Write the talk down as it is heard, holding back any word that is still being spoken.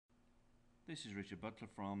This is Richard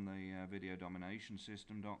Butler from the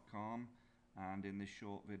videodominationsystem.com, and in this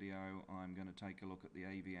short video I'm going to take a look at the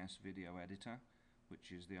AVS video editor,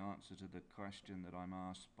 which is the answer to the question that I'm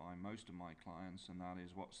asked by most of my clients, and that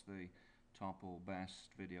is, what's the top or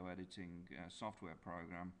best video editing software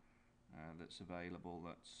program that's available,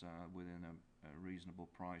 that's within a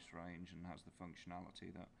reasonable price range and has the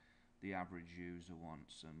functionality that the average user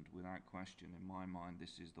wants. And without question, in my mind,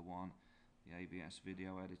 this is the one, the AVS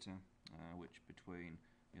video editor, which between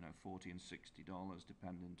 $40 and $60,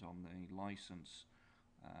 dependent on the license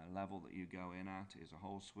level that you go in at, is a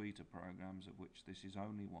whole suite of programs, of which this is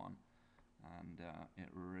only one, and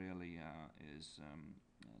it really is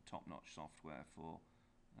top-notch software for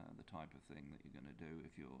the type of thing that you're going to do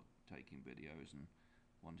if you're taking videos and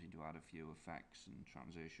wanting to add a few effects and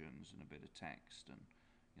transitions and a bit of text and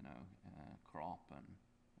crop and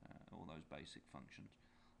all those basic functions.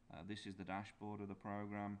 This is the dashboard of the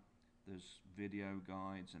program. There's video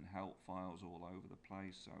guides and help files all over the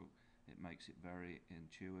place, so it makes it very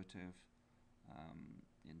intuitive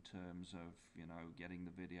in terms of getting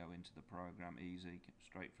the video into the program easy,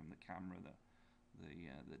 straight from the camera,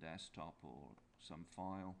 the desktop, or some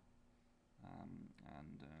file.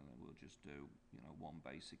 And we'll just do one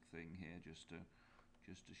basic thing here just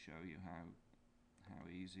to show you how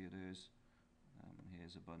easy it is.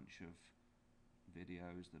 Here's a bunch of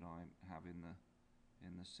videos that I have in the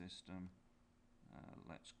system.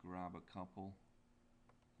 Let's grab a couple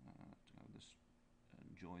and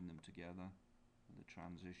join them together with a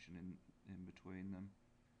transition in between them.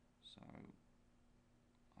 So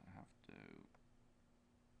I have to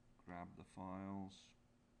grab the files.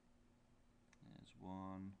 There's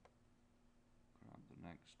one, grab the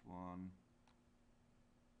next one,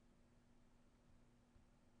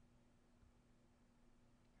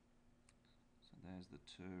 so there's the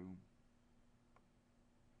two.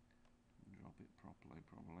 Drop it properly,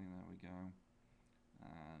 there we go.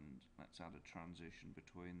 And let's add a transition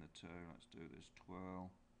between the two. Let's do this twirl.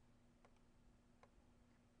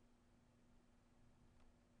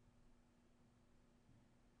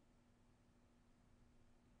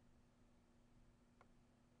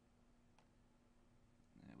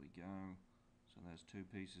 There we go. So there's two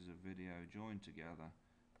pieces of video joined together.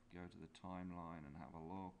 Go to the timeline and have a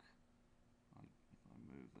look. If I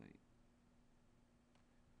move the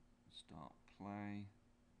start play,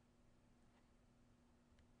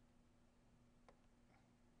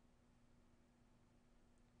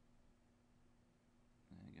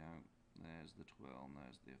 there you go, there's the twirl and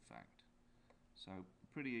there's the effect. So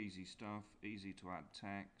pretty easy stuff, easy to add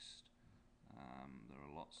text. There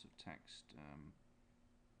are lots of text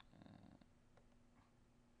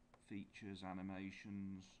features,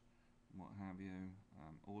 animations, what have you,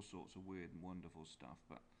 all sorts of weird and wonderful stuff.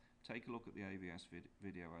 But take a look at the AVS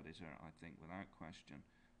video editor. I think without question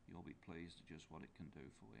you'll be pleased at just what it can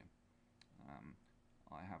do for you.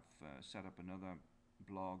 I have set up another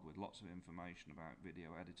blog with lots of information about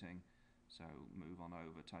video editing, so move on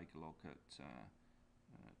over, take a look at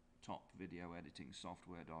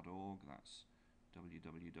topvideoeditingsoftware.org. That's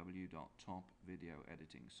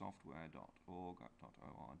www.topvideoeditingsoftware.org,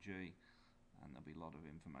 and there'll be a lot of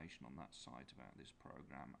information on that site about this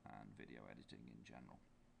program and video editing in general.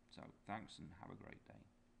 So thanks and have a great day.